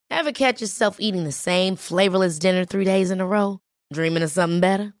Ever catch yourself eating the same flavorless dinner 3 days in a row? Dreaming of something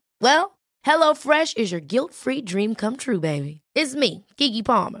better? Well, HelloFresh is your guilt-free dream come true, baby. It's me, Keke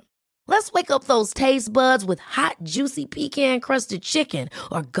Palmer. Let's wake up those taste buds with hot, juicy pecan-crusted chicken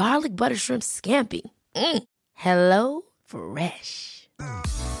or garlic butter shrimp scampi. Hello Fresh.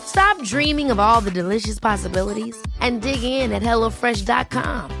 Stop dreaming of all the delicious possibilities and dig in at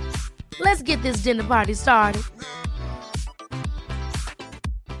HelloFresh.com. Let's get this dinner party started.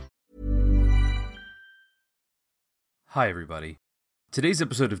 Hi, everybody. Today's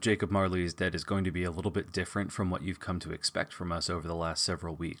episode of Jacob Marley is Dead is going to be a little bit different from what you've come to expect from us over the last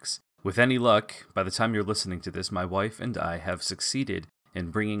several weeks. With any luck, by the time you're listening to this, my wife and I have succeeded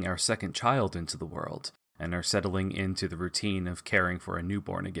in bringing our second child into the world and are settling into the routine of caring for a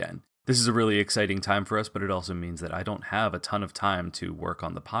newborn again. This is a really exciting time for us, but it also means that I don't have a ton of time to work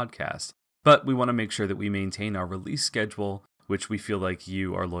on the podcast. But we want to make sure that we maintain our release schedule, which we feel like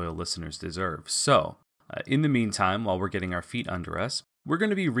you, our loyal listeners, deserve. So, in the meantime, while we're getting our feet under us, we're going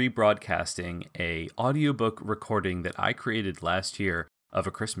to be rebroadcasting a audiobook recording that I created last year of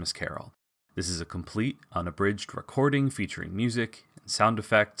A Christmas Carol. This is a complete, unabridged recording featuring music and sound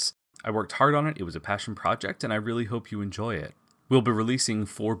effects. I worked hard on it, it was a passion project, and I really hope you enjoy it. We'll be releasing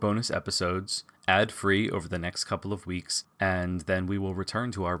 4 bonus episodes, ad-free, over the next couple of weeks, and then we will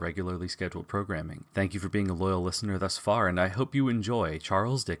return to our regularly scheduled programming. Thank you for being a loyal listener thus far, and I hope you enjoy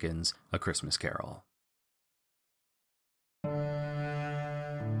Charles Dickens' A Christmas Carol.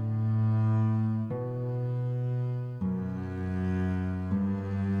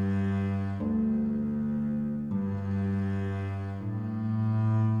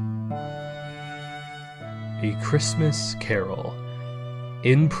 A Christmas Carol,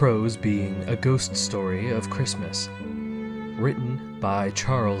 in prose being a ghost story of Christmas, written by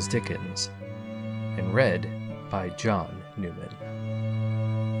Charles Dickens, and read by John Newman.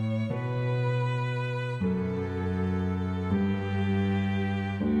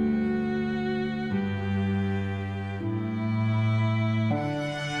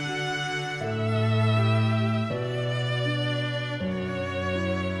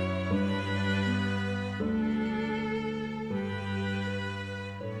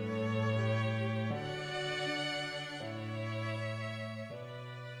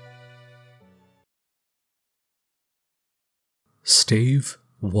 Stave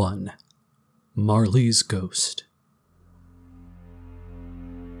 1. Marley's Ghost.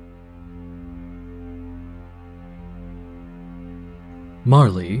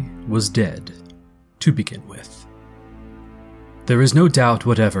 Marley was dead, to begin with. There is no doubt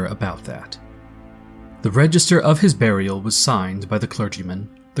whatever about that. The register of his burial was signed by the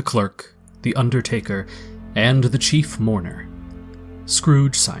clergyman, the clerk, the undertaker, and the chief mourner.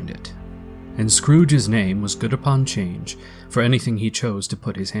 Scrooge signed it, and Scrooge's name was good upon change for anything he chose to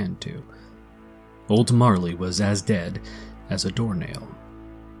put his hand to. Old Marley was as dead as a doornail.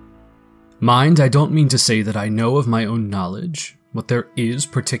 Mind, I don't mean to say that I know of my own knowledge what there is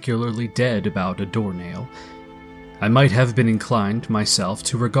particularly dead about a doornail. I might have been inclined myself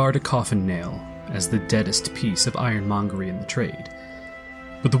to regard a coffin nail as the deadest piece of ironmongery in the trade.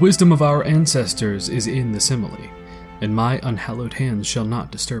 But the wisdom of our ancestors is in the simile, and my unhallowed hands shall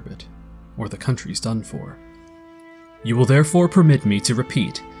not disturb it, or the country's done for. You will therefore permit me to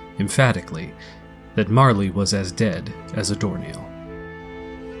repeat, emphatically, that Marley was as dead as a doornail.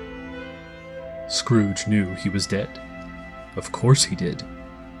 Scrooge knew he was dead. Of course he did.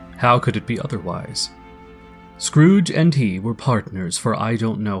 How could it be otherwise? Scrooge and he were partners for I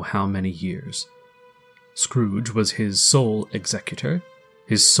don't know how many years. Scrooge was his sole executor,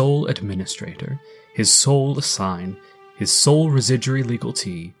 his sole administrator, his sole assign, his sole residuary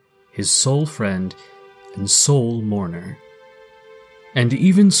legatee, his sole friend, and sole mourner. And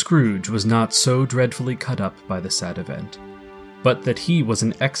even Scrooge was not so dreadfully cut up by the sad event, but that he was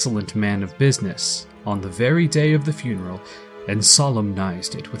an excellent man of business on the very day of the funeral, and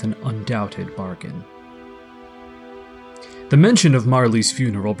solemnized it with an undoubted bargain. The mention of Marley's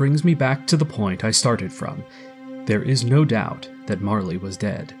funeral brings me back to the point I started from. There is no doubt that Marley was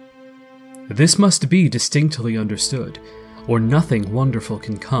dead. This must be distinctly understood, or nothing wonderful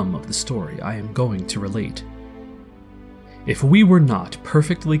can come of the story I am going to relate. If we were not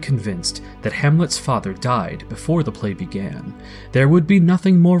perfectly convinced that Hamlet's father died before the play began, there would be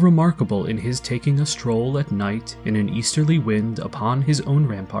nothing more remarkable in his taking a stroll at night in an easterly wind upon his own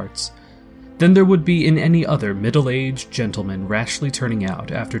ramparts than there would be in any other middle-aged gentleman rashly turning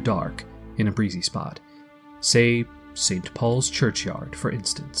out after dark in a breezy spot, say St. Paul's churchyard, for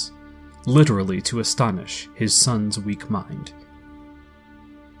instance, literally to astonish his son's weak mind.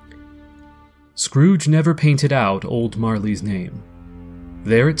 Scrooge never painted out old Marley's name.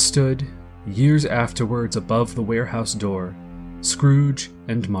 There it stood, years afterwards above the warehouse door, Scrooge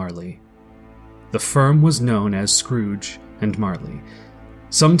and Marley. The firm was known as Scrooge and Marley.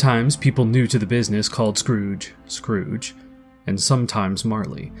 Sometimes people new to the business called Scrooge, Scrooge, and sometimes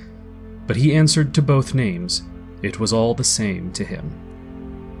Marley. But he answered to both names. It was all the same to him.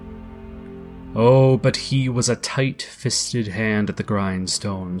 Oh, but he was a tight-fisted hand at the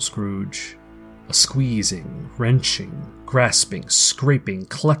grindstone, Scrooge. A squeezing, wrenching, grasping, scraping,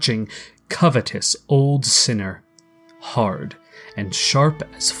 clutching, covetous old sinner. Hard and sharp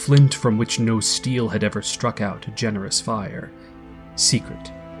as flint from which no steel had ever struck out a generous fire.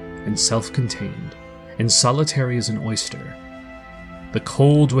 Secret and self-contained and solitary as an oyster. The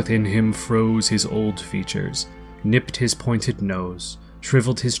cold within him froze his old features, nipped his pointed nose,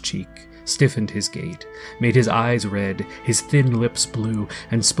 shriveled his cheek, stiffened his gait, made his eyes red, his thin lips blue,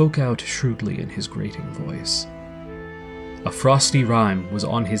 and spoke out shrewdly in his grating voice. A frosty rime was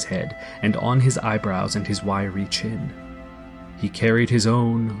on his head, and on his eyebrows and his wiry chin. He carried his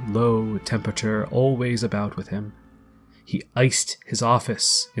own low temperature always about with him. He iced his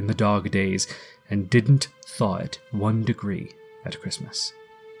office in the dog days, and didn't thaw it 1 degree at Christmas.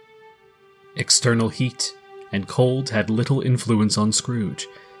 External heat and cold had little influence on Scrooge.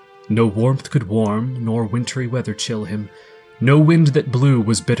 No warmth could warm, nor wintry weather chill him. No wind that blew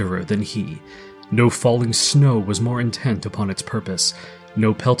was bitterer than he. No falling snow was more intent upon its purpose.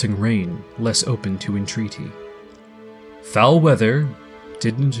 No pelting rain less open to entreaty. Foul weather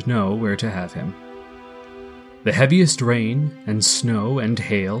didn't know where to have him. The heaviest rain and snow and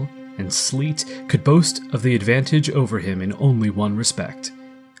hail and sleet could boast of the advantage over him in only one respect.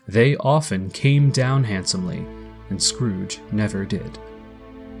 They often came down handsomely, and Scrooge never did.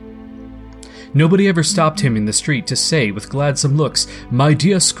 Nobody ever stopped him in the street to say with gladsome looks, "My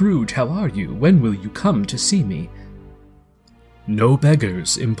dear Scrooge, how are you? When will you come to see me?" No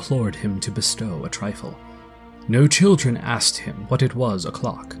beggars implored him to bestow a trifle. No children asked him what it was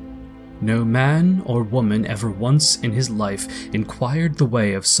o'clock. No man or woman ever once in his life inquired the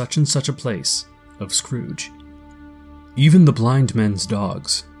way of such and such a place of Scrooge. Even the blind men's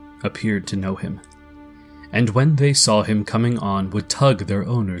dogs appeared to know him, and when they saw him coming on would tug their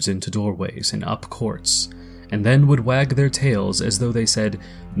owners into doorways and up courts, and then would wag their tails as though they said,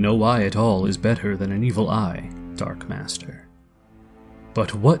 "No eye at all is better than an evil eye, dark master."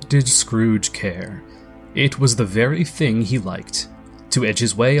 But what did Scrooge care? It was the very thing he liked, to edge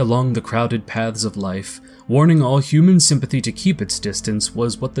his way along the crowded paths of life, warning all human sympathy to keep its distance,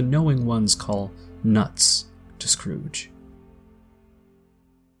 was what the knowing ones call nuts to Scrooge.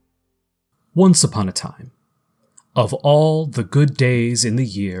 Once upon a time, of all the good days in the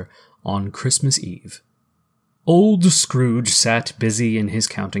year, on Christmas Eve, old Scrooge sat busy in his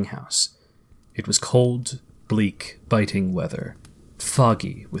counting-house. It was cold, bleak, biting weather,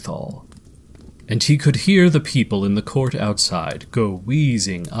 foggy withal, and he could hear the people in the court outside go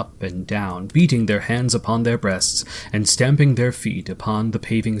wheezing up and down, beating their hands upon their breasts, and stamping their feet upon the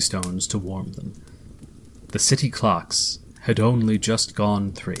paving stones to warm them. The city clocks had only just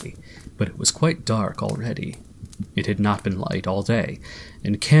gone 3, but it was quite dark already. It had not been light all day,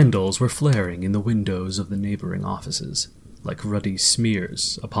 and candles were flaring in the windows of the neighboring offices, like ruddy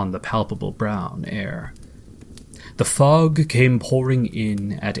smears upon the palpable brown air. The fog came pouring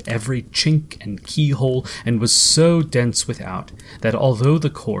in at every chink and keyhole, and was so dense without that although the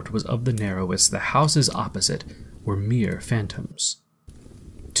court was of the narrowest, the houses opposite were mere phantoms.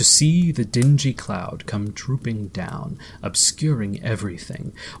 To see the dingy cloud come drooping down, obscuring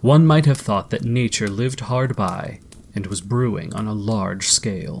everything, one might have thought that nature lived hard by and was brewing on a large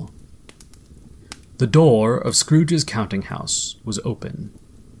scale. The door of Scrooge's counting-house was open,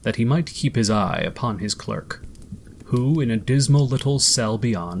 that he might keep his eye upon his clerk, who, in a dismal little cell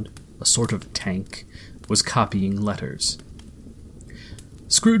beyond, a sort of tank, was copying letters.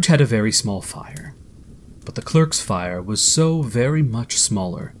 Scrooge had a very small fire, but the clerk's fire was so very much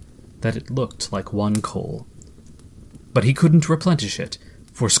smaller that it looked like one coal. But he couldn't replenish it,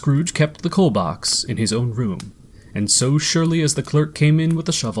 for Scrooge kept the coal box in his own room, and so surely as the clerk came in with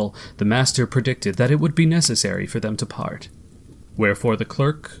a shovel, the master predicted that it would be necessary for them to part. Wherefore the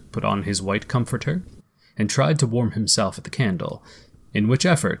clerk put on his white comforter, and tried to warm himself at the candle, in which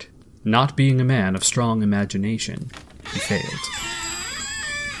effort, not being a man of strong imagination, he failed.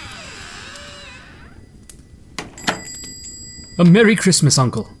 "A Merry Christmas,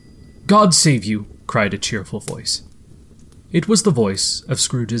 Uncle! God save you!" cried a cheerful voice. It was the voice of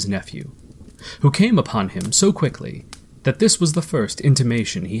Scrooge's nephew, who came upon him so quickly that this was the first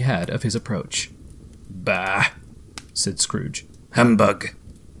intimation he had of his approach. "Bah!" said Scrooge. "Humbug!"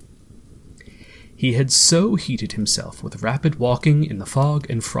 He had so heated himself with rapid walking in the fog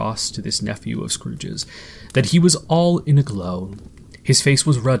and frost to this nephew of Scrooge's that he was all in a glow. His face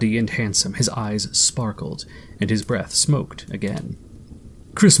was ruddy and handsome, his eyes sparkled, and his breath smoked again.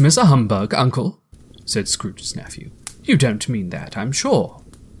 "Christmas a humbug, uncle?" said Scrooge's nephew. "You don't mean that, I'm sure."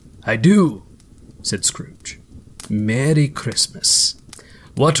 "I do," said Scrooge. "Merry Christmas.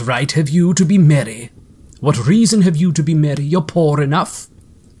 What right have you to be merry? What reason have you to be merry? You're poor enough."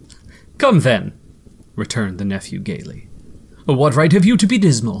 "Come then," returned the nephew gaily. "What right have you to be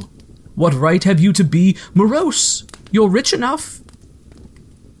dismal? What right have you to be morose? You're rich enough."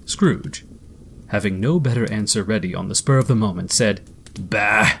 Scrooge, having no better answer ready on the spur of the moment, said,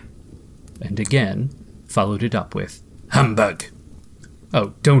 "Bah!" and again followed it up with, "Humbug."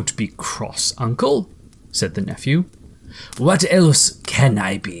 "Oh, don't be cross, uncle," said the nephew. "What else can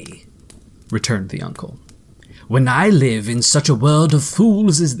I be?" returned the uncle. "When I live in such a world of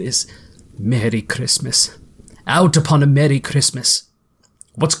fools as this, Merry Christmas. Out upon a Merry Christmas.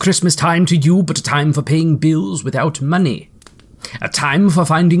 What's Christmas time to you but a time for paying bills without money? A time for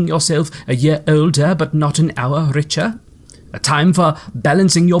finding yourself a year older but not an hour richer? A time for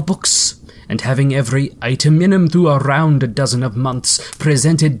balancing your books and having every item in them through around a dozen of months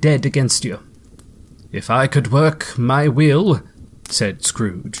presented dead against you? If I could work my will," said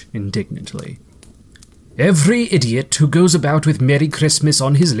Scrooge indignantly, "every idiot who goes about with Merry Christmas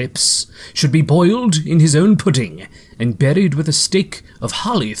on his lips should be boiled in his own pudding and buried with a stake of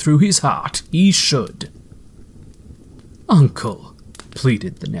holly through his heart. He should." "Uncle,"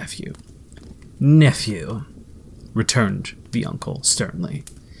 pleaded the nephew. "Nephew," returned the uncle sternly,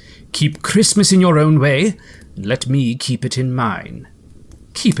 "keep Christmas in your own way, and let me keep it in mine."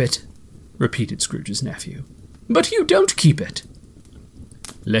 "Keep it?" repeated Scrooge's nephew. "But you don't keep it."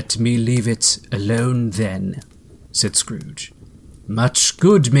 "Let me leave it alone, then," said Scrooge. "Much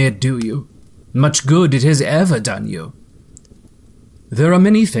good may it do you. Much good it has ever done you." "There are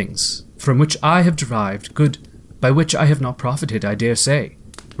many things from which I have derived good by which I have not profited, I dare say,"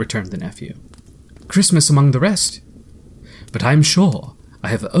 returned the nephew. "Christmas among the rest. But I am sure I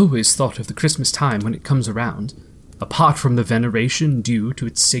have always thought of the Christmas time when it comes around, apart from the veneration due to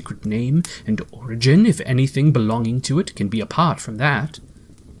its sacred name and origin, if anything belonging to it can be apart from that,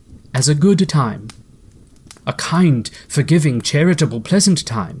 as a good time. A kind, forgiving, charitable, pleasant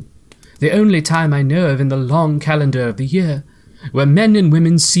time. The only time I know of in the long calendar of the year, where men and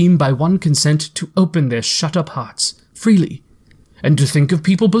women seem by one consent to open their shut-up hearts freely, and to think of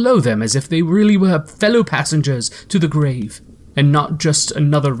people below them as if they really were fellow passengers to the grave, and not just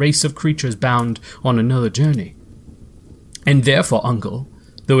another race of creatures bound on another journey. And therefore, uncle,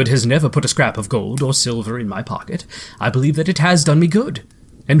 though it has never put a scrap of gold or silver in my pocket, I believe that it has done me good,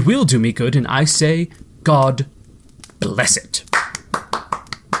 and will do me good, and I say, God bless it."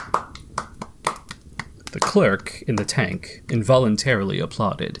 The clerk in the tank involuntarily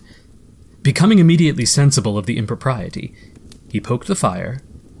applauded. Becoming immediately sensible of the impropriety, he poked the fire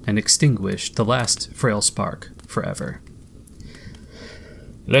and extinguished the last frail spark forever.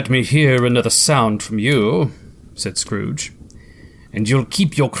 "Let me hear another sound from you," said Scrooge, "and you'll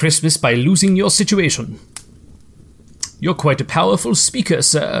keep your Christmas by losing your situation. You're quite a powerful speaker,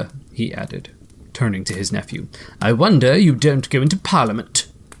 sir," he added, turning to his nephew. "I wonder you don't go into Parliament."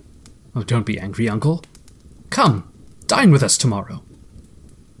 "Oh, don't be angry, uncle. Come, dine with us tomorrow."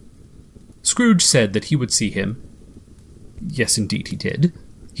 Scrooge said that he would see him. Yes, indeed he did.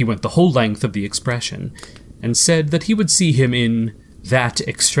 He went the whole length of the expression, and said that he would see him in that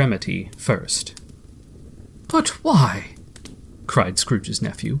extremity first. "But why?" cried Scrooge's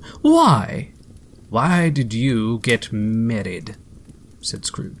nephew. "Why?" "Why did you get married?" said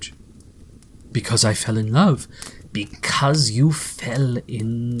Scrooge. "Because I fell in love." "Because you fell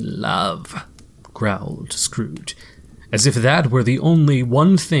in love," growled Scrooge, as if that were the only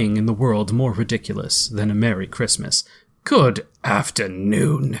one thing in the world more ridiculous than a Merry Christmas. "Good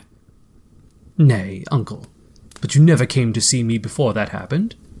afternoon." "Nay, uncle, but you never came to see me before that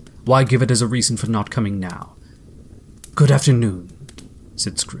happened. Why give it as a reason for not coming now?" "Good afternoon,"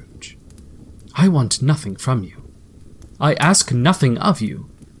 said Scrooge. "I want nothing from you. I ask nothing of you.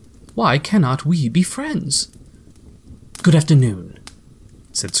 Why cannot we be friends?" "Good afternoon,"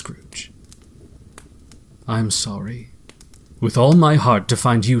 said Scrooge. "I'm sorry, with all my heart, to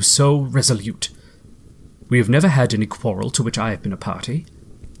find you so resolute. We have never had any quarrel to which I have been a party,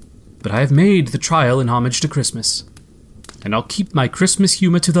 but I have made the trial in homage to Christmas, and I'll keep my Christmas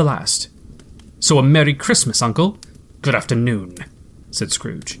humor to the last. So a Merry Christmas, uncle." "Good afternoon," said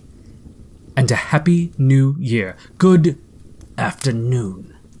Scrooge. "And a Happy New Year." "Good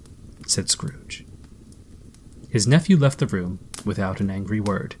afternoon," said Scrooge. His nephew left the room without an angry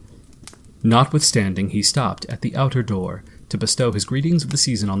word. Notwithstanding, he stopped at the outer door to bestow his greetings of the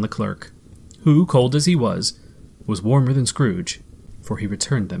season on the clerk, who, cold as he was warmer than Scrooge, for he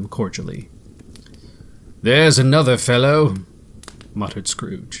returned them cordially. "There's another fellow," muttered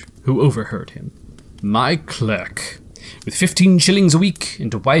Scrooge, who overheard him. "My clerk, with 15 shillings a week,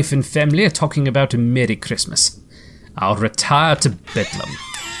 and a wife and family, talking about a Merry Christmas. I'll retire to Bedlam."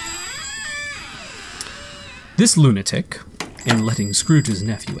 This lunatic, in letting Scrooge's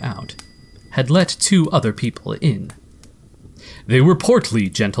nephew out, had let 2 other people in. They were portly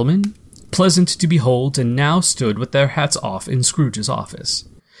gentlemen, pleasant to behold, and now stood with their hats off in Scrooge's office.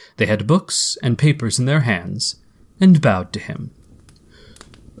 They had books and papers in their hands, and bowed to him.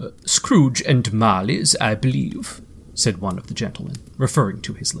 "Scrooge and Marley's, I believe," said one of the gentlemen, referring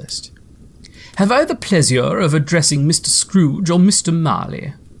to his list. "Have I the pleasure of addressing Mr. Scrooge or Mr.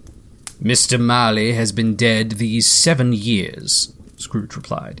 Marley?" "Mr. Marley has been dead these 7 years," Scrooge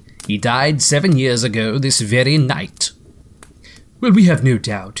replied. "He died 7 years ago this very night." "Well, we have no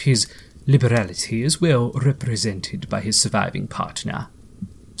doubt his liberality is well represented by his surviving partner,"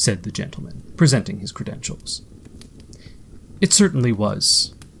 said the gentleman, presenting his credentials. It certainly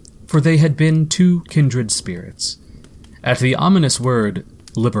was, for they had been 2 kindred spirits. At the ominous word,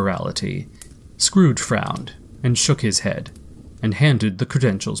 liberality, Scrooge frowned and shook his head, and handed the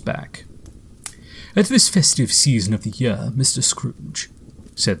credentials back. "At this festive season of the year, Mr. Scrooge,"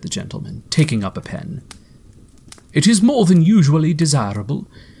 said the gentleman, taking up a pen, "it is more than usually desirable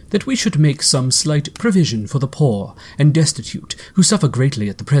that we should make some slight provision for the poor and destitute who suffer greatly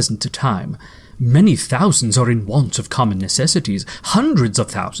at the present time. Many thousands are in want of common necessities. Hundreds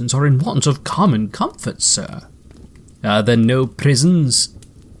of thousands are in want of common comforts, sir." "Are there no prisons?"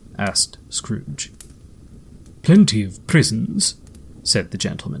 asked Scrooge. "Plenty of prisons," said the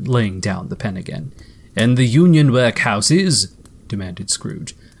gentleman, laying down the pen again. "And the union workhouses?" demanded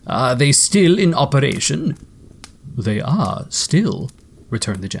Scrooge. "Are they still in operation?" "They are, still,"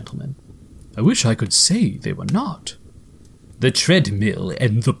 returned the gentleman. "I wish I could say they were not." "The treadmill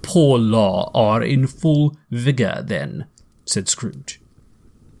and the poor law are in full vigor, then," said Scrooge.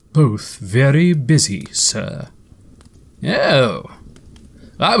 "Both very busy, sir." "Oh,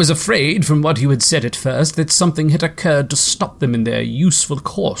 I was afraid from what you had said at first that something had occurred to stop them in their useful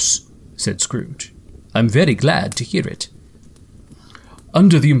course," said Scrooge. "I'm very glad to hear it."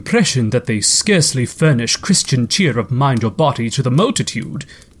 "Under the impression that they scarcely furnish Christian cheer of mind or body to the multitude,"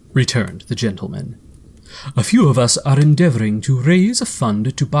 returned the gentleman, "a few of us are endeavoring to raise a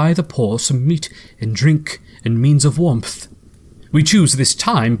fund to buy the poor some meat and drink and means of warmth. We choose this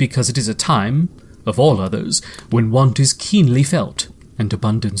time because it is a time, of all others, when want is keenly felt, and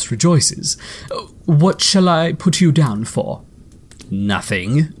abundance rejoices. What shall I put you down for?"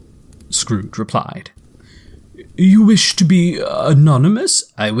 "Nothing," Scrooge replied. "You wish to be anonymous?"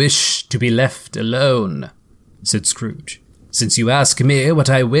 "I wish to be left alone," said Scrooge. "Since you ask me what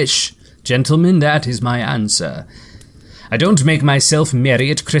I wish, gentlemen, that is my answer. I don't make myself merry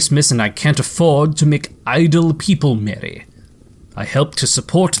at Christmas, and I can't afford to make idle people merry. I help to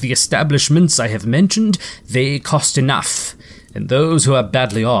support the establishments I have mentioned. They cost enough, and those who are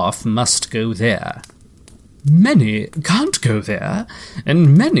badly off must go there." "Many can't go there,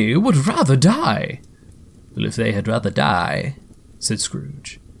 and many would rather die." "Well, if they had rather die," said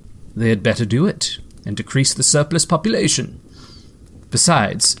Scrooge, "they had better do it, and decrease the surplus population.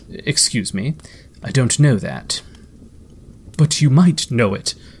 Besides, excuse me, I don't know that." "But you might know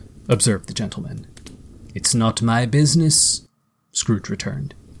it," observed the gentleman. "It's not my business," Scrooge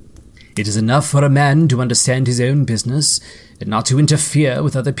returned. "It is enough for a man to understand his own business, and not to interfere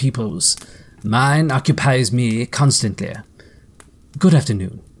with other people's. Mine occupies me constantly. Good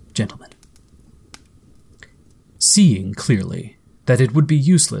afternoon, gentlemen." Seeing clearly that it would be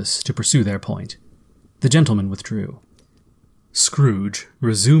useless to pursue their point, the gentleman withdrew. Scrooge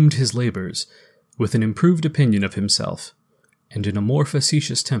resumed his labors with an improved opinion of himself, and in a more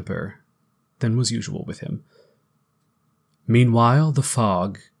facetious temper than was usual with him. Meanwhile, the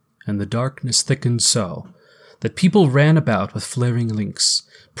fog and the darkness thickened so that people ran about with flaring links,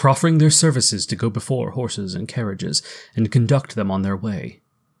 proffering their services to go before horses and carriages and conduct them on their way.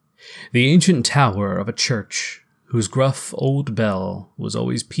 The ancient tower of a church, whose gruff old bell was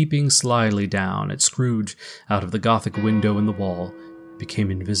always peeping slyly down at Scrooge out of the Gothic window in the wall, became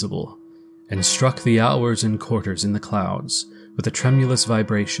invisible, and struck the hours and quarters in the clouds with a tremulous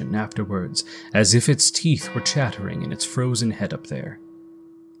vibration afterwards, as if its teeth were chattering in its frozen head up there.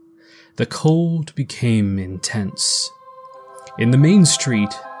 The cold became intense. In the main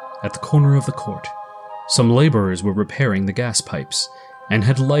street, at the corner of the court, some laborers were repairing the gas pipes, and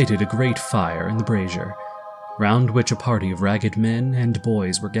had lighted a great fire in the brazier, round which a party of ragged men and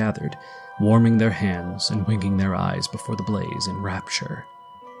boys were gathered, warming their hands and winking their eyes before the blaze in rapture.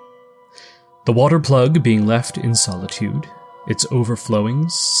 The water plug being left in solitude, its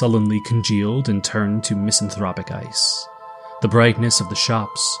overflowings sullenly congealed and turned to misanthropic ice. The brightness of the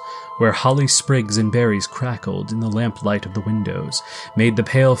shops, where holly sprigs and berries crackled in the lamplight of the windows, made the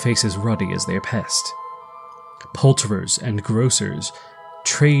pale faces ruddy as their pest. Poulterers and grocers'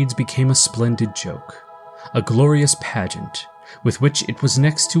 trades became a splendid joke, a glorious pageant, with which it was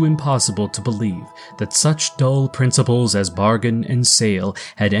next to impossible to believe that such dull principles as bargain and sale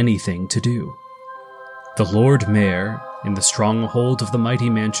had anything to do. The Lord Mayor, in the stronghold of the mighty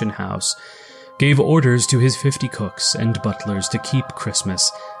mansion house, gave orders to his 50 cooks and butlers to keep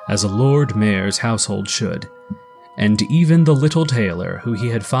Christmas as a Lord Mayor's household should, and even the little tailor, who he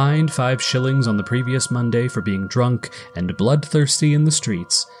had fined 5 shillings on the previous Monday for being drunk and bloodthirsty in the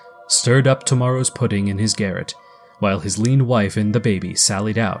streets, stirred up tomorrow's pudding in his garret, while his lean wife and the baby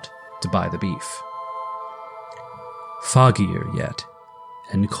sallied out to buy the beef. Foggier yet,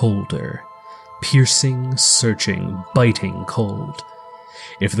 and colder, piercing, searching, biting cold.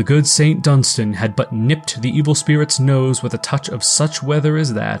 If the good St. Dunstan had but nipped the evil spirit's nose with a touch of such weather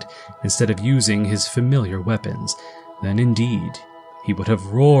as that, instead of using his familiar weapons, then indeed he would have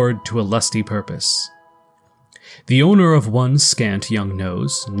roared to a lusty purpose. The owner of one scant young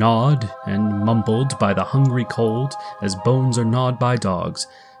nose, gnawed and mumbled by the hungry cold as bones are gnawed by dogs,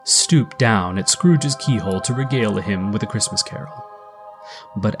 stooped down at Scrooge's keyhole to regale him with a Christmas carol.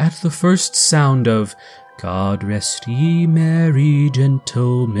 But at the first sound of "God rest ye merry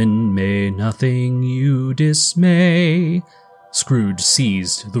gentlemen, may nothing you dismay," Scrooge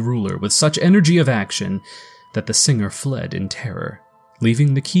seized the ruler with such energy of action that the singer fled in terror,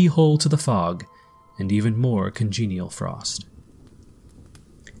 leaving the keyhole to the fog and even more congenial frost.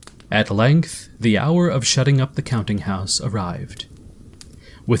 At length, the hour of shutting up the counting-house arrived.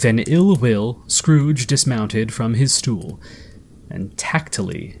 With an ill will, Scrooge dismounted from his stool and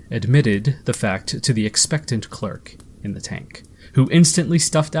tactily admitted the fact to the expectant clerk in the tank, who instantly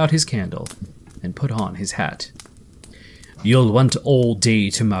stuffed out his candle and put on his hat. "You'll want all day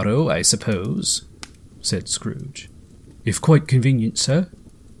tomorrow, I suppose," said Scrooge. "If quite convenient, sir."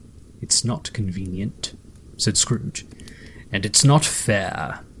 "It's not convenient," said Scrooge. "And it's not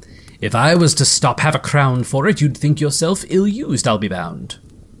fair. If I was to stop half a crown for it, you'd think yourself ill-used, I'll be bound."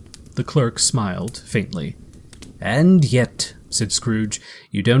 The clerk smiled faintly. "And yet," said Scrooge,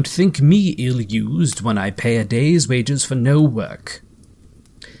 "you don't think me ill-used when I pay a day's wages for no work."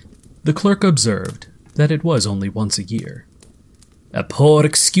 The clerk observed that it was only once a year. "A poor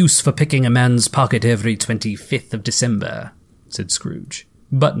excuse for picking a man's pocket every 25th of December," said Scrooge,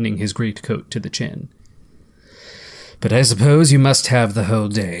 buttoning his greatcoat to the chin. "But I suppose you must have the whole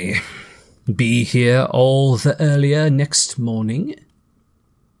day. Be here all the earlier next morning?"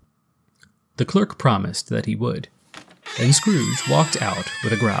 The clerk promised that he would, and Scrooge walked out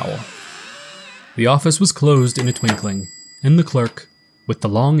with a growl. The office was closed in a twinkling, and the clerk, with the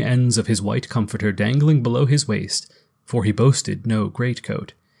long ends of his white comforter dangling below his waist, for he boasted no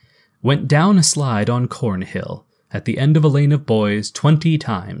greatcoat, went down a slide on Cornhill, at the end of a lane of boys 20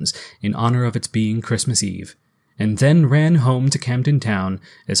 times, in honor of its being Christmas Eve, and then ran home to Camden Town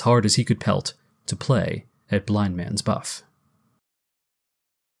as hard as he could pelt, to play at Blindman's Buff.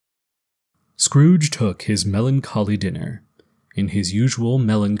 Scrooge took his melancholy dinner in his usual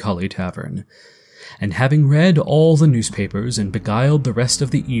melancholy tavern, and having read all the newspapers and beguiled the rest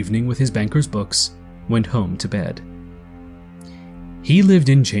of the evening with his banker's books, went home to bed. He lived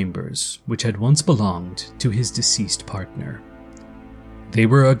in chambers which had once belonged to his deceased partner. They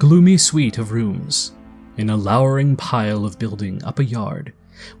were a gloomy suite of rooms, in a lowering pile of building up a yard,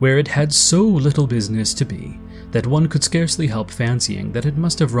 where it had so little business to be that one could scarcely help fancying that it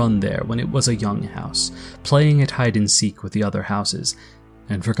must have run there when it was a young house, playing at hide-and-seek with the other houses,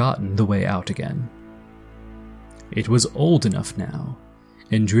 and forgotten the way out again. It was old enough now,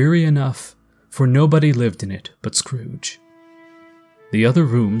 and dreary enough, for nobody lived in it but Scrooge, the other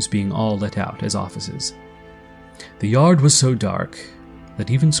rooms being all let out as offices. The yard was so dark that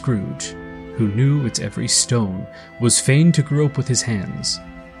even Scrooge, who knew its every stone, was fain to grope with his hands.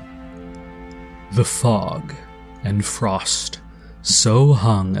 The fog and frost so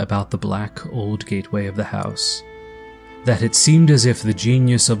hung about the black old gateway of the house that it seemed as if the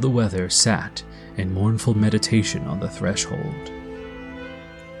genius of the weather sat in mournful meditation on the threshold.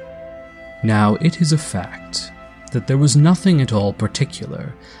 Now it is a fact that there was nothing at all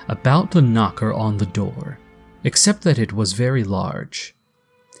particular about the knocker on the door, except that it was very large.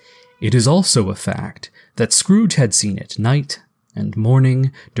 It is also a fact that Scrooge had seen it night and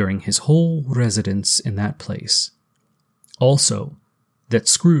morning during his whole residence in that place. Also, that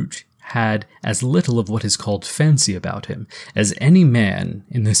Scrooge had as little of what is called fancy about him as any man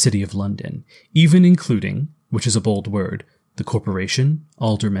in the city of London, even including, which is a bold word, the corporation,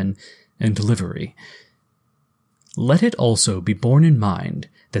 aldermen, and livery. Let it also be borne in mind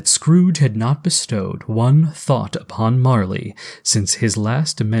that Scrooge had not bestowed one thought upon Marley since his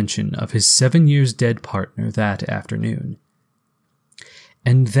last mention of his 7 years dead partner that afternoon.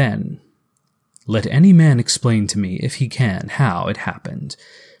 And then, let any man explain to me, if he can, how it happened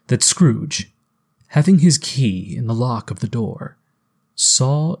that Scrooge, having his key in the lock of the door,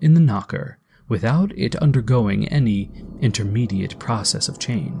 saw in the knocker, without it undergoing any intermediate process of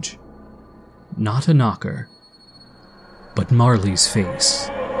change, not a knocker, but Marley's face.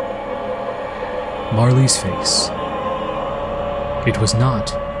 Marley's face. It was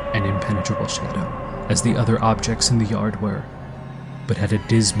not an impenetrable shadow, as the other objects in the yard were, but had a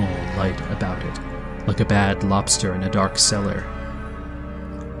dismal light about it, like a bad lobster in a dark cellar.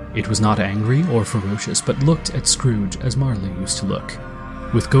 It was not angry or ferocious, but looked at Scrooge as Marley used to look,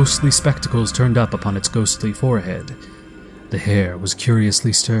 with ghostly spectacles turned up upon its ghostly forehead. The hair was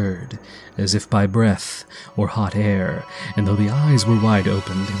curiously stirred, as if by breath or hot air, and though the eyes were wide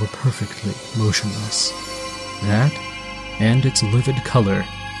open, they were perfectly motionless. That, and its livid color,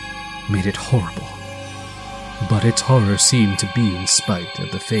 made it horrible. But its horror seemed to be in spite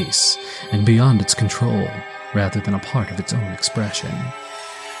of the face, and beyond its control, rather than a part of its own expression.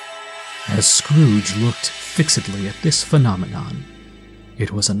 As Scrooge looked fixedly at this phenomenon,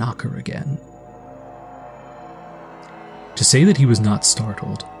 it was a knocker again. To say that he was not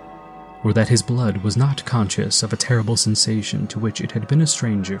startled, or that his blood was not conscious of a terrible sensation to which it had been a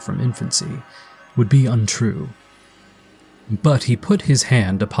stranger from infancy, would be untrue. But he put his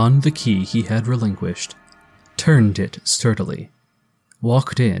hand upon the key he had relinquished, turned it sturdily,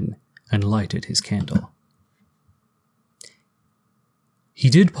 walked in, and lighted his candle. He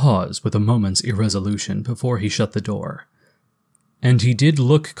did pause with a moment's irresolution before he shut the door, and he did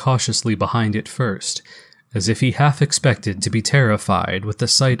look cautiously behind it first, as if he half expected to be terrified with the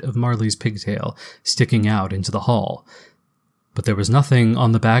sight of Marley's pigtail sticking out into the hall. But there was nothing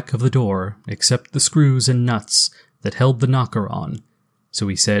on the back of the door except the screws and nuts that held the knocker on, so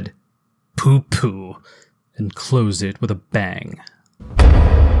he said, "Pooh-pooh," and closed it with a bang.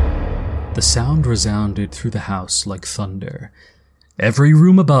 The sound resounded through the house like thunder. Every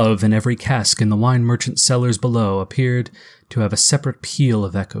room above and every cask in the wine merchant's cellars below appeared to have a separate peal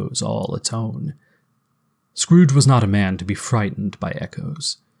of echoes all its own. Scrooge was not a man to be frightened by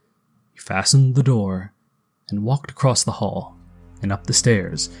echoes. He fastened the door and walked across the hall and up the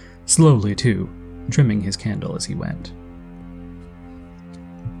stairs, slowly too, trimming his candle as he went.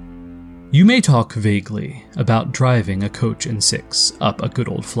 You may talk vaguely about driving a coach and six up a good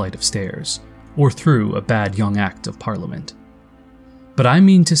old flight of stairs, or through a bad young Act of Parliament. But I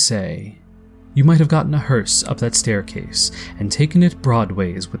mean to say, you might have gotten a hearse up that staircase and taken it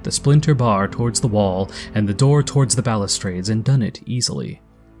broadways with the splinter bar towards the wall and the door towards the balustrades and done it easily.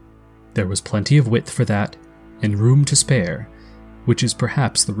 There was plenty of width for that, and room to spare, which is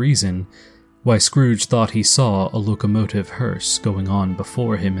perhaps the reason why Scrooge thought he saw a locomotive hearse going on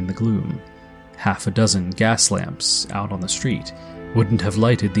before him in the gloom. Half a dozen gas lamps out on the street wouldn't have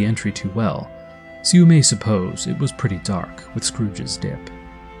lighted the entry too well, so you may suppose it was pretty dark with Scrooge's dip.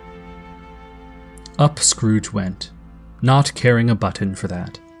 Up Scrooge went, not caring a button for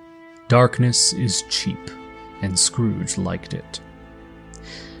that. Darkness is cheap, and Scrooge liked it.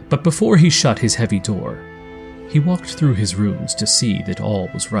 But before he shut his heavy door, he walked through his rooms to see that all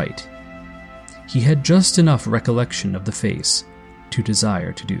was right. He had just enough recollection of the face to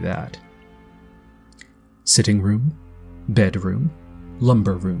desire to do that. Sitting room, bedroom,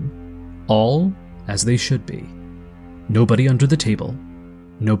 lumber room, all as they should be. Nobody under the table,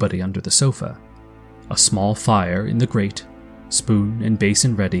 nobody under the sofa. A small fire in the grate, spoon and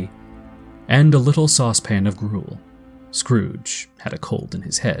basin ready, and a little saucepan of gruel. Scrooge had a cold in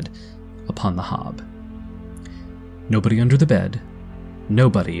his head, upon the hob. Nobody under the bed,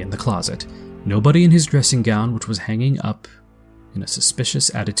 nobody in the closet, nobody in his dressing gown, which was hanging up in a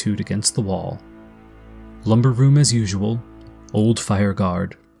suspicious attitude against the wall. Lumber room as usual, old fire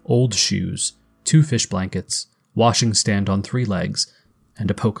guard, old shoes, 2 fish blankets, washing stand on 3 legs,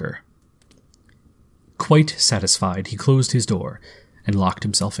 and a poker. Quite satisfied, he closed his door and locked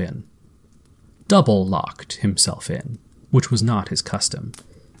himself in. Double locked himself in, which was not his custom.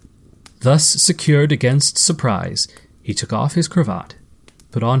 Thus secured against surprise, he took off his cravat,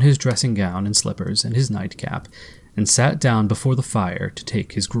 put on his dressing gown and slippers and his nightcap, and sat down before the fire to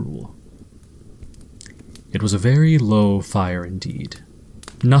take his gruel. It was a very low fire indeed.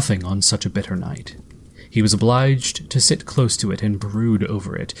 Nothing on such a bitter night. He was obliged to sit close to it and brood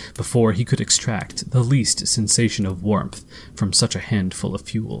over it before he could extract the least sensation of warmth from such a handful of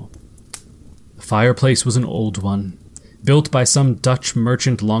fuel. The fireplace was an old one, built by some Dutch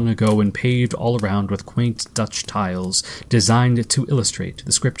merchant long ago and paved all around with quaint Dutch tiles designed to illustrate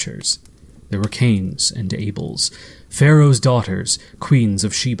the scriptures. There were Cains and Abels, Pharaoh's daughters, queens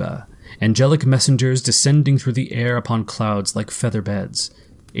of Sheba, angelic messengers descending through the air upon clouds like feather beds,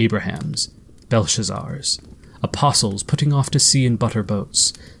 Abrahams, Belshazzars, apostles putting off to sea in butter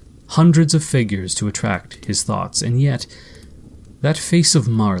boats, hundreds of figures to attract his thoughts, and yet that face of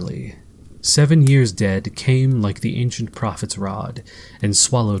Marley, 7 years dead, came like the ancient prophet's rod and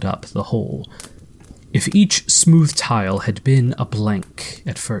swallowed up the whole. If each smooth tile had been a blank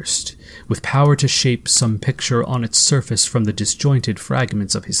at first, with power to shape some picture on its surface from the disjointed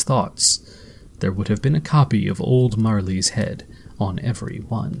fragments of his thoughts, there would have been a copy of old Marley's head on every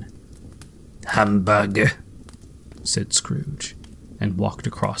one. "Humbug," said Scrooge, and walked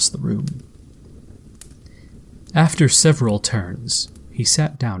across the room. After several turns, he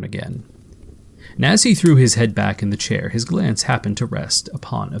sat down again, and as he threw his head back in the chair, his glance happened to rest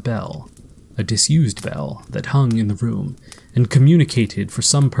upon a bell, a disused bell that hung in the room and communicated for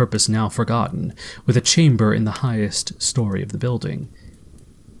some purpose now forgotten with a chamber in the highest story of the building.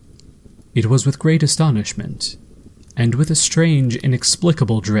 It was with great astonishment, and with a strange,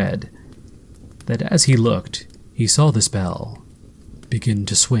 inexplicable dread, that as he looked, he saw this bell begin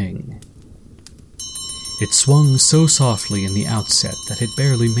to swing. It swung so softly in the outset that it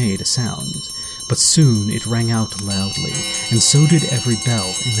barely made a sound, but soon it rang out loudly, and so did every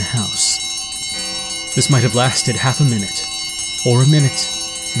bell in the house. This might have lasted half a minute, or a minute,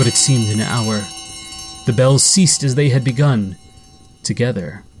 but it seemed an hour. The bells ceased as they had begun,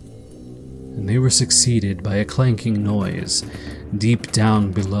 together, and they were succeeded by a clanking noise, deep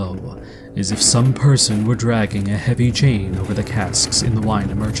down below, as if some person were dragging a heavy chain over the casks in the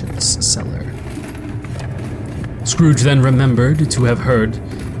wine merchant's cellar. Scrooge then remembered to have heard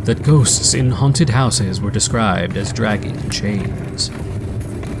that ghosts in haunted houses were described as dragging chains.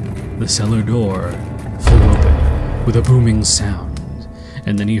 The cellar door flew open with a booming sound,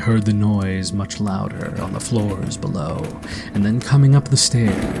 and then he heard the noise much louder on the floors below, and then coming up the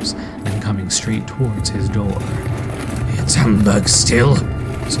stairs, and coming straight towards his door. "It's humbug still,"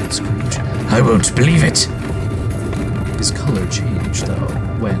 said Scrooge. "I won't believe it." His color changed, though,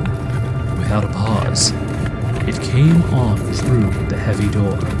 when, without a pause, it came on through the heavy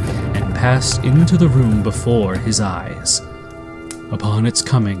door and passed into the room before his eyes. Upon its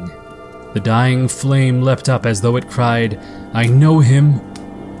coming, the dying flame leapt up as though it cried, "I know him,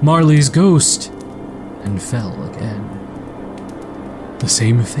 Marley's ghost," and fell again. The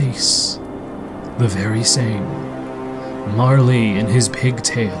same face, the very same. Marley in his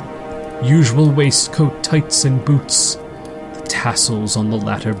pigtail, usual waistcoat, tights, and boots, the tassels on the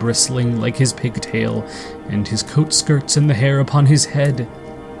latter bristling like his pigtail, and his coat skirts and the hair upon his head.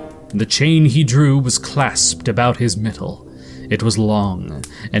 The chain he drew was clasped about his middle. It was long,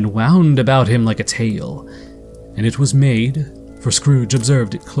 and wound about him like a tail, and it was made, for Scrooge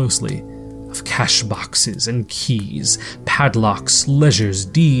observed it closely, of cash boxes and keys, padlocks, ledgers,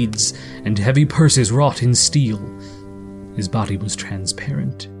 deeds, and heavy purses wrought in steel. His body was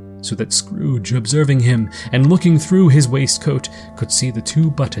transparent, so that Scrooge, observing him and looking through his waistcoat, could see the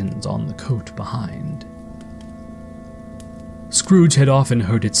 2 buttons on the coat behind. Scrooge had often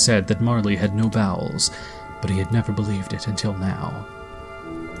heard it said that Marley had no bowels, but he had never believed it until now.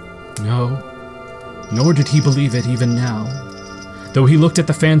 No, nor did he believe it even now. Though he looked at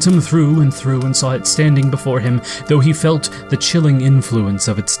the phantom through and through and saw it standing before him, though he felt the chilling influence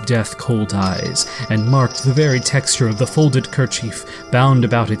of its death-cold eyes, and marked the very texture of the folded kerchief bound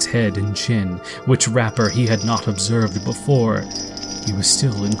about its head and chin, which wrapper he had not observed before, he was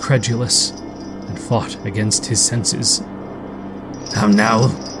still incredulous, and fought against his senses. "How now?"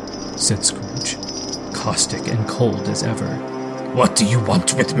 said Scrooge, caustic and cold as ever. "What do you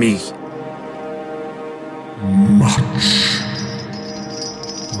want with me?" "Much."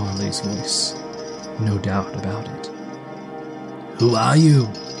 Marley's voice, no doubt about it. "Who are you?"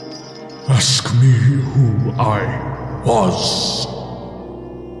 "Ask me who I was."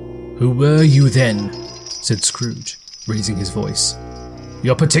 "Who were you then?" said Scrooge, raising his voice.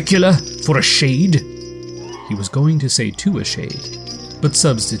 "You're particular for a shade?" He was going to say to a shade, but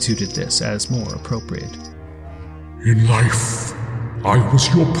substituted this as more appropriate. "In life, I was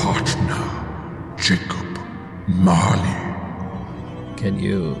your partner, Jacob Marley."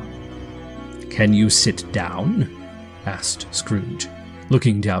 Can you sit down?" asked Scrooge,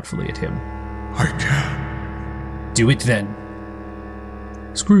 looking doubtfully at him. "I can." "Do it then."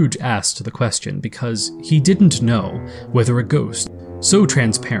 Scrooge asked the question because he didn't know whether a ghost so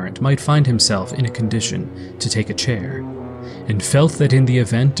transparent might find himself in a condition to take a chair, and felt that in the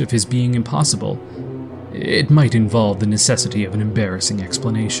event of his being impossible, it might involve the necessity of an embarrassing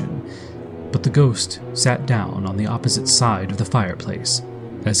explanation. But the ghost sat down on the opposite side of the fireplace,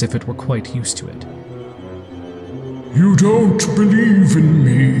 as if it were quite used to it. "You don't believe in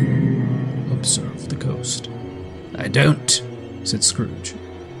me," observed the ghost. "I don't," said Scrooge.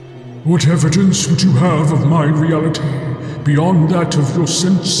 "What evidence would you have of my reality beyond that of your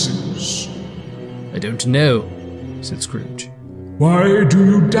senses?" "I don't know," said Scrooge. "Why do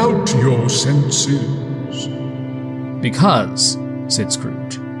you doubt your senses?" "Because," said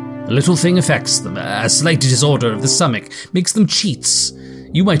Scrooge, "a little thing affects them. A slight disorder of the stomach makes them cheats.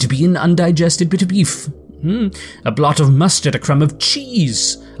 You might be an undigested bit of beef. A blot of mustard, a crumb of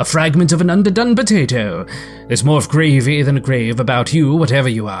cheese, a fragment of an underdone potato. There's more of gravy than a grave about you, whatever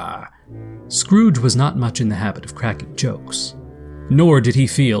you are." Scrooge was not much in the habit of cracking jokes, nor did he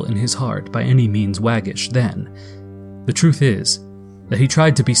feel in his heart by any means waggish then. The truth is that he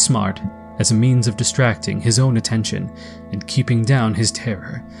tried to be smart as a means of distracting his own attention and keeping down his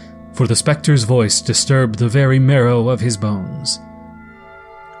terror, for the spectre's voice disturbed the very marrow of his bones.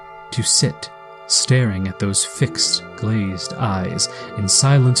 To sit staring at those fixed, glazed eyes in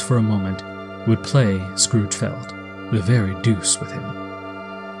silence for a moment would play, Scrooge felt, the very deuce with him.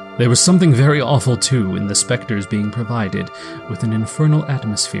 There was something very awful, too, in the spectre's being provided with an infernal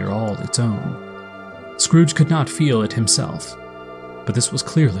atmosphere all its own. Scrooge could not feel it himself, but this was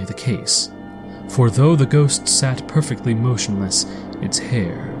clearly the case, for though the ghost sat perfectly motionless, its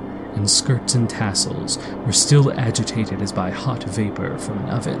hair and skirts and tassels were still agitated as by hot vapor from an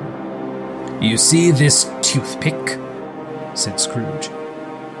oven. "You see this toothpick?" said Scrooge,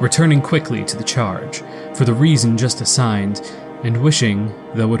 returning quickly to the charge, for the reason just assigned, and wishing,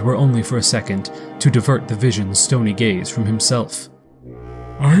 though it were only for a second, to divert the vision's stony gaze from himself.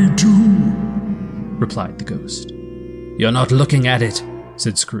 "I do," replied the ghost. "You're not looking at it,"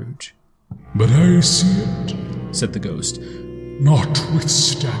 said Scrooge. "But I see it, said the ghost.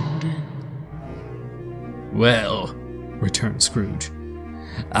 Notwithstanding." "Well," returned Scrooge,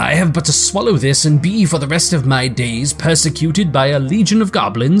 "I have but to swallow this and be for the rest of my days persecuted by a legion of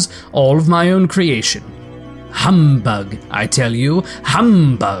goblins, all of my own creation. Humbug, I tell you,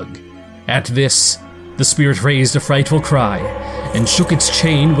 humbug!" At this, the spirit raised a frightful cry, and shook its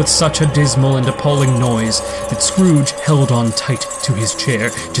chain with such a dismal and appalling noise that Scrooge held on tight to his chair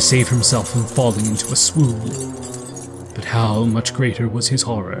to save himself from falling into a swoon. But how much greater was his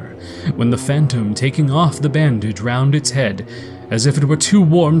horror when the phantom, taking off the bandage round its head, as if it were too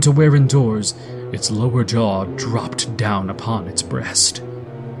warm to wear indoors, its lower jaw dropped down upon its breast.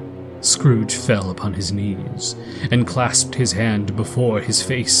 Scrooge fell upon his knees and clasped his hand before his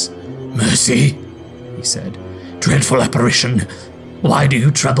face. "Mercy," he said. "Dreadful apparition, why do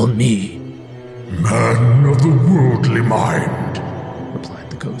you trouble me?" "Man of the worldly mind," replied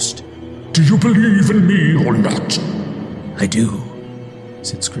the ghost. "do you believe in me or not?" "I do,"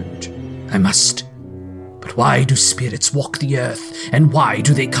 said Scrooge. "I must. But why do spirits walk the earth, and why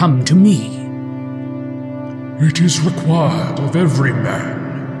do they come to me?" "It is required of every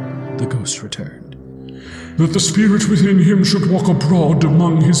man," the ghost returned, "that the spirit within him should walk abroad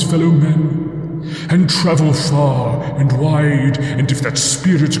among his fellow men, and travel far and wide, and if that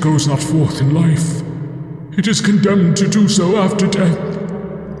spirit goes not forth in life, it is condemned to do so after death.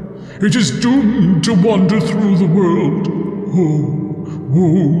 It is doomed to wander through the world. Oh,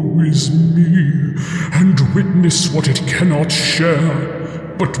 woe is me, and witness what it cannot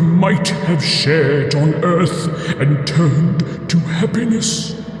share, but might have shared on earth and turned to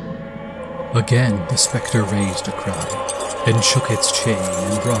happiness." Again the spectre raised a cry, and shook its chain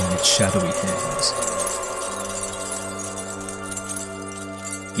and wrung its shadowy hands.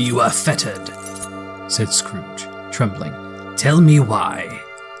 "You are fettered," said Scrooge, trembling. "Tell me why."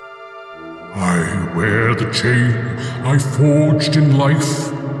 "I wear the chain I forged in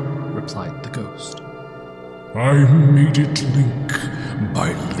life," replied the ghost. "I made it link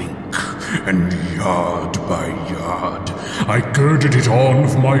by link, and yard by yard. I girded it on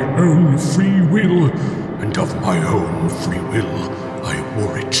of my own free will, and of my own free will I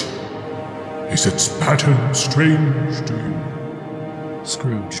wore it. Is its pattern strange to you?"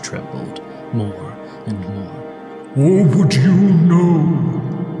 Scrooge trembled more and more. "Or would you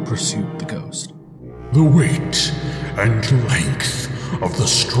know," pursued the ghost, "the weight and length of the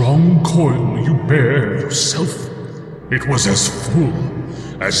strong coil you bear yourself? It was as full,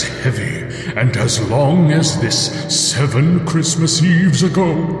 as heavy, and as long as this 7 Christmas Eves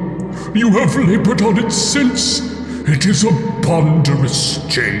ago. You have labored on it since. It is a ponderous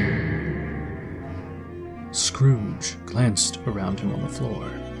chain. Scrooge glanced around him on the floor,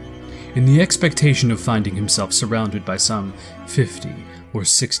 in the expectation of finding himself surrounded by some 50 or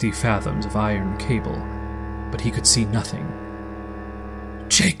 60 fathoms of iron cable, but he could see nothing.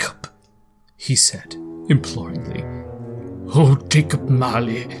 Jacob, he said, imploringly. Oh, Jacob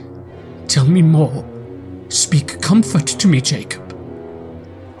Marley, tell me more. Speak comfort to me, Jacob.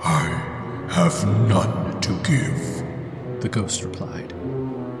 I have none to give, the ghost replied.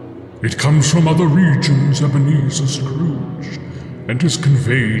 It comes from other regions, Ebenezer Scrooge, and is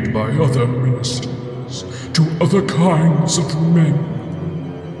conveyed by other ministers to other kinds of men.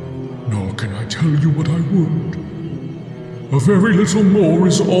 Nor can I tell you what I would. A very little more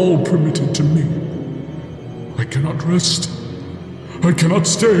is all permitted to me. I cannot rest. I cannot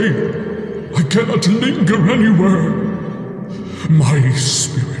stay. I cannot linger anywhere. My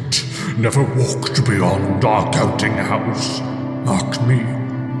spirit never walked beyond our counting house. Mark me.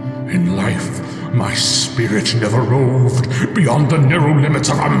 In life, my spirit never roved beyond the narrow limits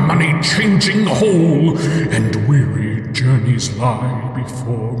of a money-changing hole, and weary journeys lie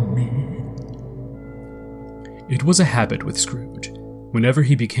before me. It was a habit with Scrooge, whenever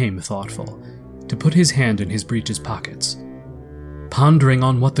he became thoughtful, to put his hand in his breeches pockets. Pondering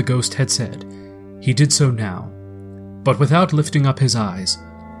on what the ghost had said, he did so now, but without lifting up his eyes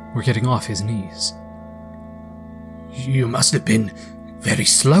or getting off his knees. You must have been very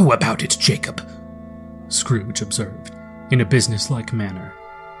slow about it, Jacob, Scrooge observed, in a businesslike manner,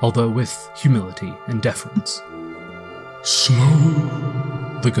 although with humility and deference.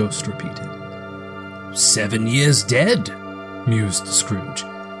 Slow? The ghost repeated. 7 years dead, mused Scrooge.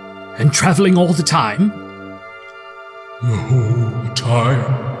 And traveling all the time? The whole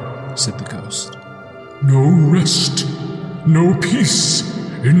time, said the ghost. No rest, no peace,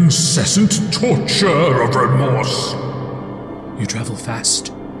 incessant torture of remorse. You travel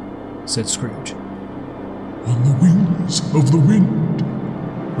fast, said Scrooge. On the wings of the wind,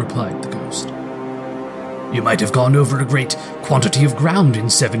 replied the ghost. You might have gone over a great quantity of ground in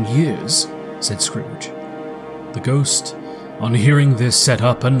 7 years, said Scrooge. The ghost, on hearing this, set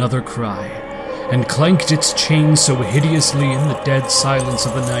up another cry, and clanked its chain so hideously in the dead silence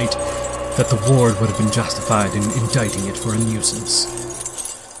of the night that the ward would have been justified in indicting it for a nuisance.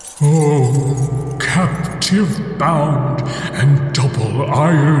 Oh, captive bound and double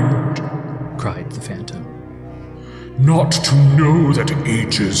ironed, cried the phantom. Not to know that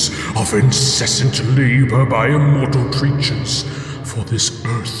ages of incessant labor by immortal creatures for this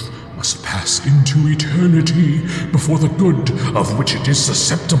earth must pass into eternity before the good of which it is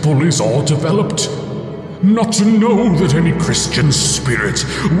susceptible is all developed. Not to know that any Christian spirit,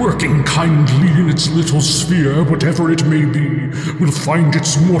 working kindly in its little sphere, whatever it may be, will find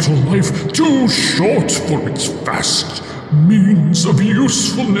its mortal life too short for its vast means of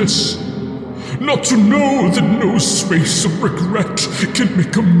usefulness. Not to know that no space of regret can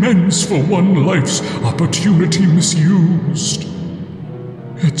make amends for one life's opportunity misused.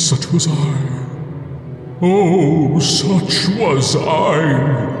 Yet such was I. Oh, such was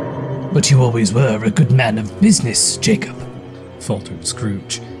I. But you always were a good man of business, Jacob, faltered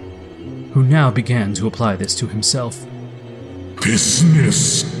Scrooge, who now began to apply this to himself.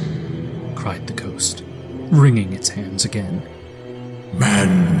 Business, cried the ghost, wringing its hands again.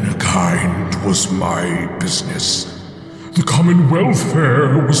 Mankind was my business. The common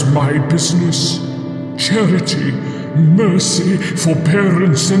welfare was my business. Charity, mercy,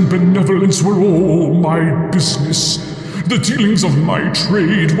 forbearance, and benevolence were all my business. The dealings of my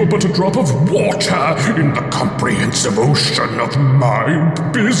trade were but a drop of water in the comprehensive ocean of my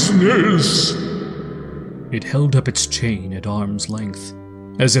business. It held up its chain at arm's length,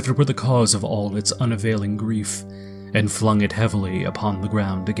 as if it were the cause of all its unavailing grief, and flung it heavily upon the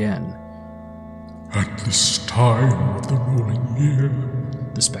ground again. At this time of the rolling year,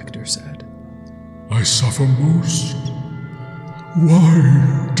 the spectre said, I suffer most.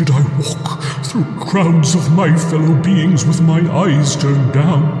 Why did I walk through crowds of my fellow beings with my eyes turned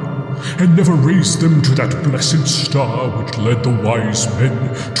down, and never raise them to that blessed star which led the wise men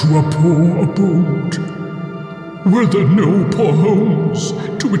to a poor abode? Were there no poor homes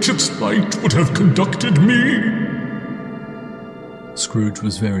to which its light would have conducted me? Scrooge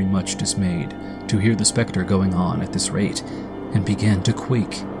was very much dismayed to hear the spectre going on at this rate, and began to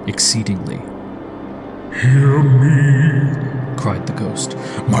quake exceedingly. Hear me, cried the ghost.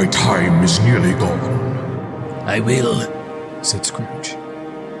 My time is nearly gone. I will, said Scrooge.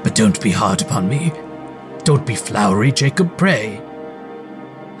 But don't be hard upon me. Don't be flowery, Jacob, pray.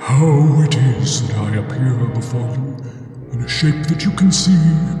 How it is that I appear before you in a shape that you can see,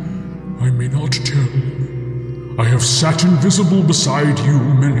 I may not tell. I have sat invisible beside you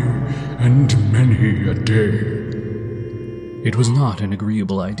many and many a day. It was not an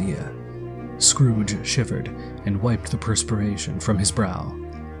agreeable idea. Scrooge shivered and wiped the perspiration from his brow.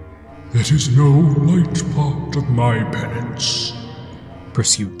 That is no light part of my penance,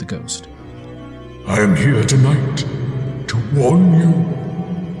 pursued the ghost. I am here tonight to warn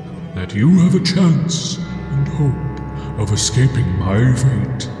you that you have a chance and hope of escaping my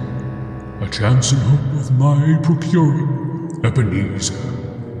fate. A chance and hope of my procuring Ebenezer.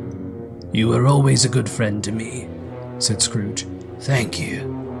 You are always a good friend to me, said Scrooge. Thank you.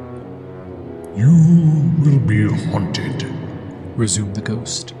 You will be haunted, resumed the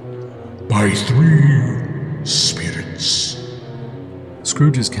ghost, by 3 spirits.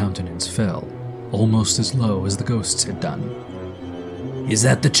 Scrooge's countenance fell, almost as low as the ghost's had done. Is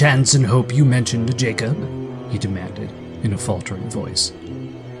that the chance and hope you mentioned, Jacob? He demanded, in a faltering voice.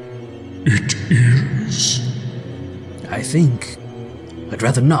 It is. I think I'd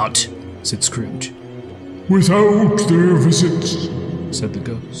rather not, said Scrooge. Without their visits, said the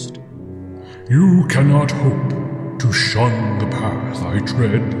ghost, you cannot hope to shun the path I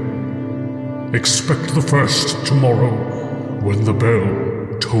tread. Expect the first tomorrow when the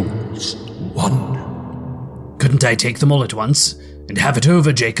bell tolls 1. Couldn't I take them all at once and have it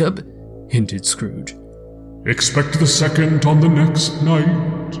over, Jacob? hinted Scrooge. Expect the second on the next night,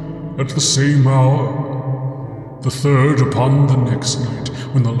 at the same hour. The third upon the next night,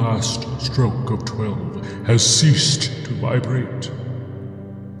 when the last stroke of 12 has ceased to vibrate.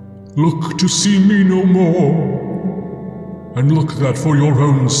 Look to see me no more, and look that for your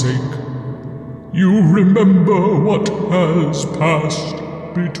own sake you remember what has passed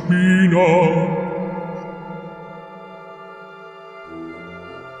between us.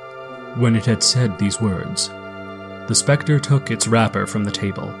 When it had said these words, the spectre took its wrapper from the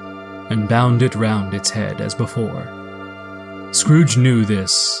table and bound it round its head as before. Scrooge knew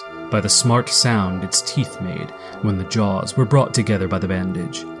this by the smart sound its teeth made when the jaws were brought together by the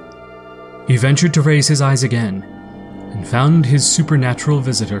bandage. He ventured to raise his eyes again, and found his supernatural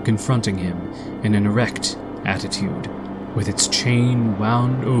visitor confronting him in an erect attitude, with its chain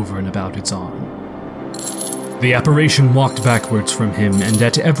wound over and about its arm. The apparition walked backwards from him, and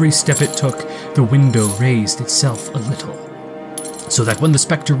at every step it took, the window raised itself a little, so that when the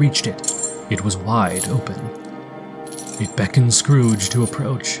spectre reached it, it was wide open. It beckoned Scrooge to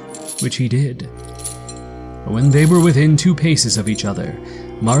approach, which he did. When they were within 2 paces of each other,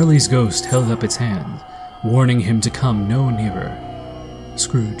 Marley's ghost held up its hand, warning him to come no nearer.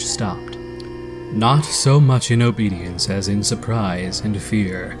 Scrooge stopped, not so much in obedience as in surprise and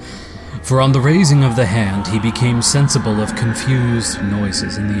fear, for on the raising of the hand he became sensible of confused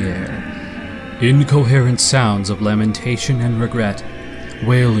noises in the air, incoherent sounds of lamentation and regret,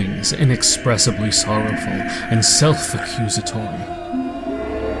 wailings inexpressibly sorrowful and self-accusatory.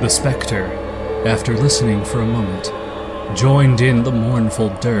 The spectre, after listening for a moment, joined in the mournful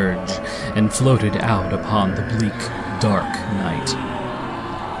dirge and floated out upon the bleak, dark night.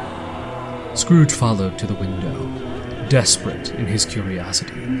 Scrooge followed to the window, desperate in his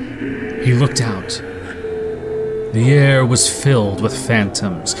curiosity. He looked out. The air was filled with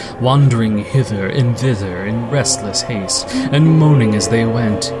phantoms, wandering hither and thither in restless haste, and moaning as they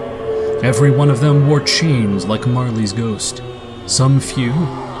went. Every one of them wore chains like Marley's ghost. Some few,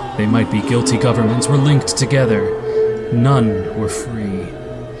 they might be guilty governments, were linked together. None were free.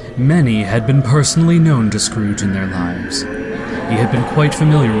 Many had been personally known to Scrooge in their lives. He had been quite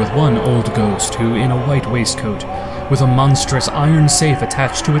familiar with one old ghost who, in a white waistcoat, with a monstrous iron safe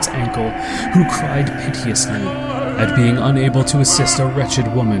attached to its ankle, who cried piteously at being unable to assist a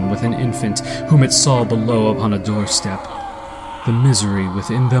wretched woman with an infant whom it saw below upon a doorstep. The misery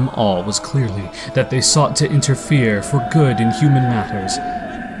within them all was clearly that they sought to interfere for good in human matters,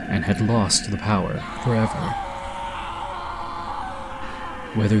 and had lost the power forever.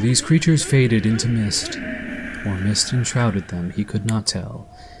 Whether these creatures faded into mist, or mist enshrouded them, he could not tell.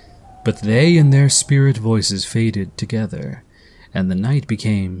 But they and their spirit voices faded together, and the night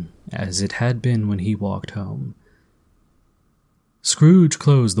became as it had been when he walked home. Scrooge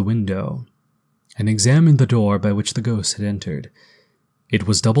closed the window, and examined the door by which the ghost had entered. It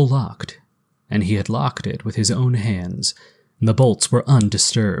was double-locked, and he had locked it with his own hands, and the bolts were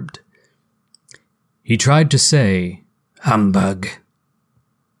undisturbed. He tried to say, "Humbug,"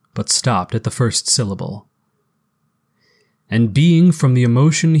 but stopped at the first syllable. And being from the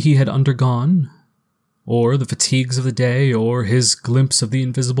emotion he had undergone, or the fatigues of the day, or his glimpse of the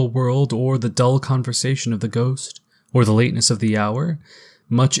invisible world, or the dull conversation of the ghost, or the lateness of the hour,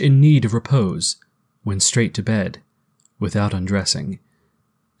 much in need of repose, went straight to bed, without undressing,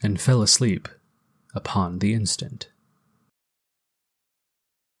 and fell asleep upon the instant.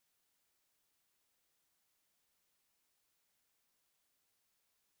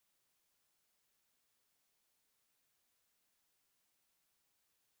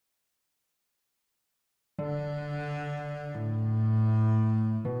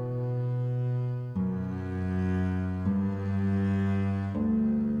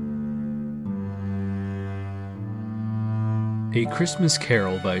 A Christmas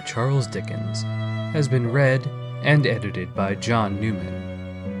Carol by Charles Dickens has been read and edited by John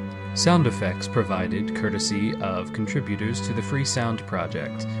Newman. Sound effects provided courtesy of contributors to the Free Sound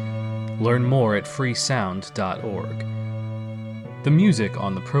Project. Learn more at freesound.org. The music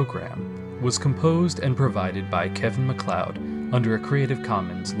on the program was composed and provided by Kevin MacLeod under a Creative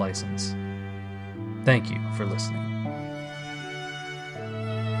Commons license. Thank you for listening.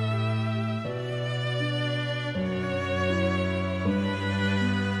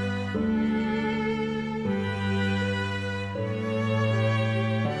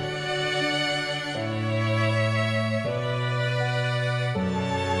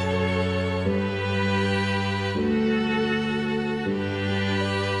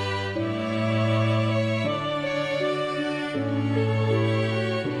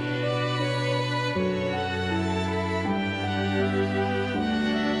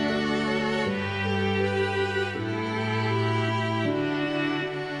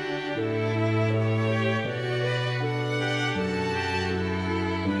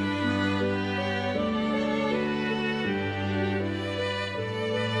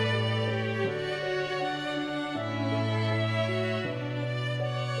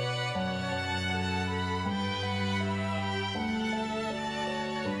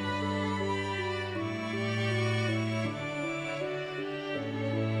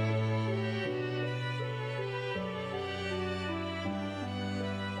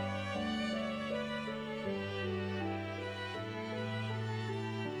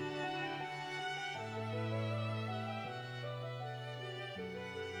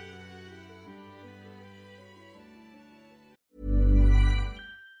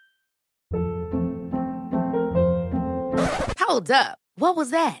 Hold up. What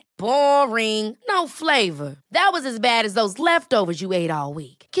was that? Boring. No flavor. That was as bad as those leftovers you ate all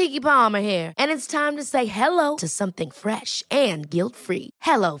week. Keke Palmer here, and it's time to say hello to something fresh and guilt-free.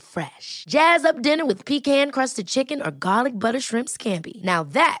 Hello Fresh. Jazz up dinner with pecan-crusted chicken or garlic butter shrimp scampi. Now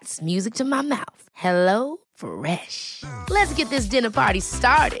that's music to my mouth. Hello Fresh. Let's get this dinner party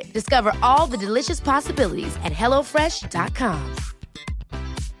started. Discover all the delicious possibilities at HelloFresh.com.